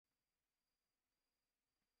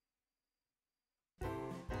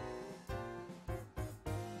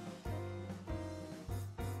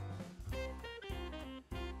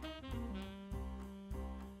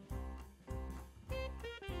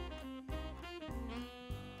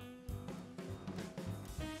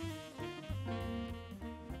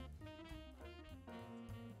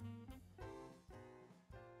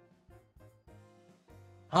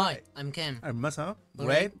Hi, I'm Ken. I'm Masa.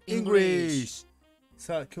 Great English!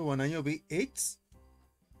 さあ、今日は何曜日 ?It's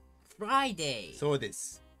Friday! そうで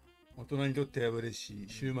す。大人にとっては嬉しい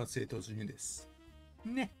週末へ突入です。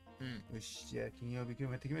ね。よし、じゃあ金曜日今日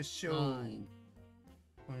もやっていきましょう。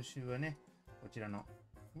今週はね、こちらの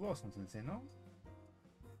ろーそん先生の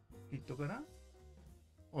ヒットから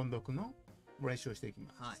音読の練習をしていき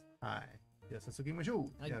ます。はい。じゃあ早速行きましょ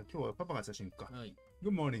う。じゃあ今日はパパが写真か。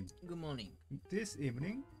Good morning. Good morning. This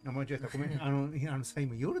evening. 間違えた。ごめん。さ、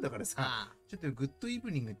今夜だからさ、ちょっとグッドイブ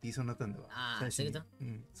ニングって言いそうになったんだわ。そういうこと？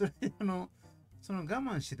それでその我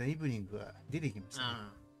慢してたイブニングが出てきましたね。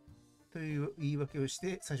という言い訳をし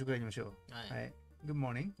て最初からやりましょう。はい。Good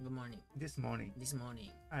morning. Good morning. This morning. This morning.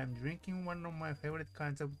 I'm drinking one of my favorite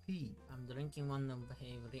kinds of tea. I'm drinking one of my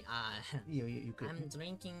favorite. I'm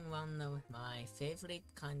drinking one of my favorite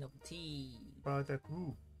kind of tea. Black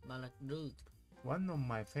root. Black root. One of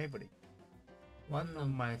my favorite. One of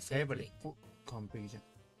my favorite. お、完璧じゃん。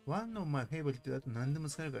One of my favorite だと何でも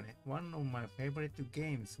使えるからね。One of my favorite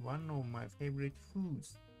games. One of my favorite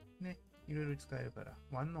foods. ね。いろいろ使えるから。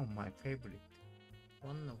One of my favorite.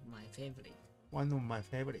 One of my favorite. One of my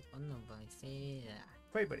favorite. One of my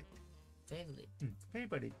favorite. Favorite.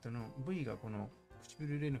 Favorite の V がこの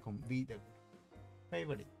唇入れるのかも V だから。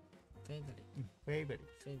Favorite. Favorite. Favorite.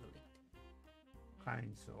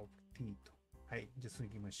 Kinds of tea と。はい。じゃあ次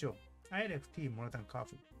行きましょう。I like tea more than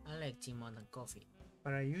coffee. I like tea more than coffee.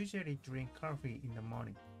 But I usually drink coffee in the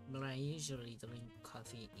morning. But I usually drink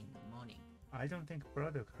coffee in the morning. I don't think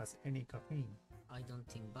product has any caffeine. I don't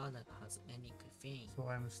think product has any caffeine. So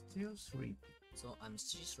I'm still sleepy. So I'm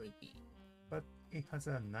still sleepy. But it has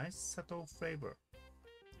a nice subtle flavor.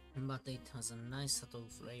 But it has a nice subtle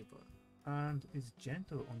flavor. And is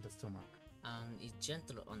gentle on the stomach. And it's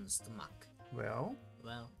gentle on the stomach. Well,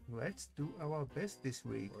 let's do our best this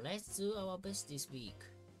week. Let's do our best this week.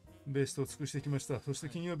 ベストを尽くしてきました。そして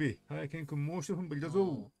金曜日。はい、ケン君もう一踏ん張りだ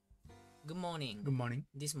ぞ。Good morning. Good morning.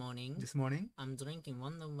 This morning, I'm drinking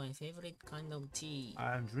one of my favorite kind of tea.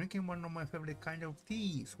 I'm drinking one of my favorite kind of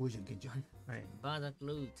tea. すごいじゃん、ケンちゃん。はい。Black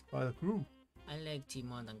root. Black root. I like tea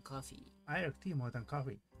more than coffee. I like tea more than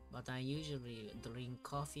coffee. But I usually drink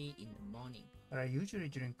coffee in the morning. But I usually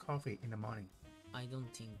drink coffee in the morning. I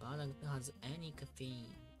don't think product has any caffeine.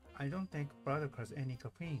 I don't think product has any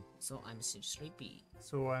caffeine. So I'm still sleepy.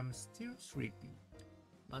 So I'm still sleepy.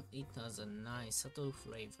 But it has a nice subtle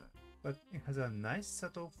flavor. But it has a nice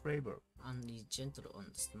subtle flavor. And is gentle on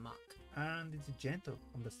the stomach. And it's gentle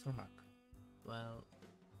on the stomach. Well,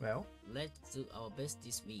 let's do our best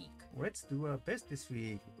this week. Let's do our best this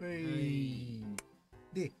week.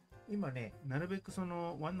 で、今ね、なるべくそ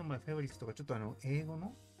の One of my favorites とかちょっと英語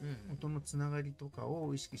の音のつながりとか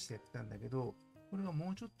を意識してやってたんだけど、これがも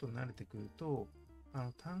うちょっと慣れてくると、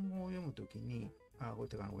単語を読むときに、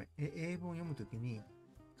英文を読むときに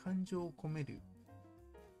感情を込める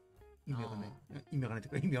意味わかんないと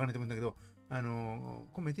思うんだけど、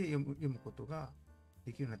込めて読むことが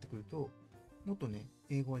できるようになってくると、もっとね、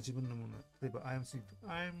英語は自分のもの。例えば、I'm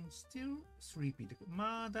still sleepy って、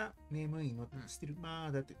まだ眠いの、still ま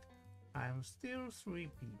だって言って、I'm still sleepy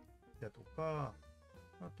だとか、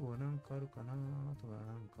あとは何かあるかな、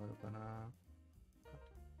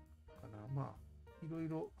まあ、いろい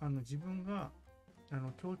ろ、自分が、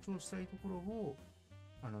強調したいところを、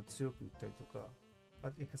強く言ったりとか、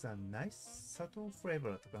But it has a nice subtle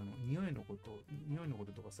flavor とか、匂いのこ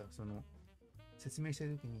ととかさ、説明したい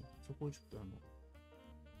ときに、そこをちょっ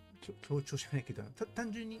と強調しないけど、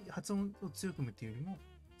単純に発音を強く読むっていうよりも、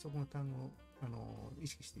そこの単語を意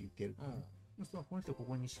識して言ってやるから、この人はこ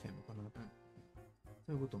こに意識あるのかなと、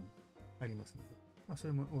そういうこともありますので、まあ、そ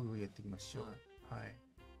れもおいおいやっていきましょう。はい。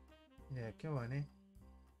じゃあ今日はね、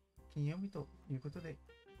金曜日ということで、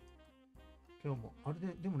今日も、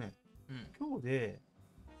でもね、今日で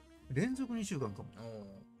連続2週間かも。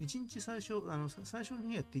1日最初の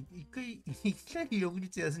日やって、1回翌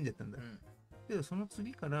日休んじゃったんだ。けどその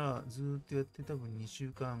次からずーっとやって多分2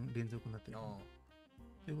週間連続になってる。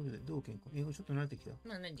ということで、どうケン君、英語ちょっと慣れてきた？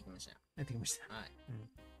慣れてきました。はい。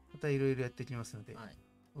またいろいろやっていきますので、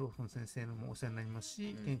ろーそん先生のもお世話になります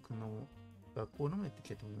し、ケン君の学校のもやっていき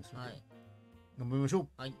たいと思いますので、頑張りましょう。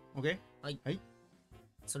はい。OK？はい。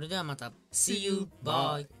それではまた。See you!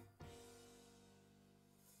 Bye!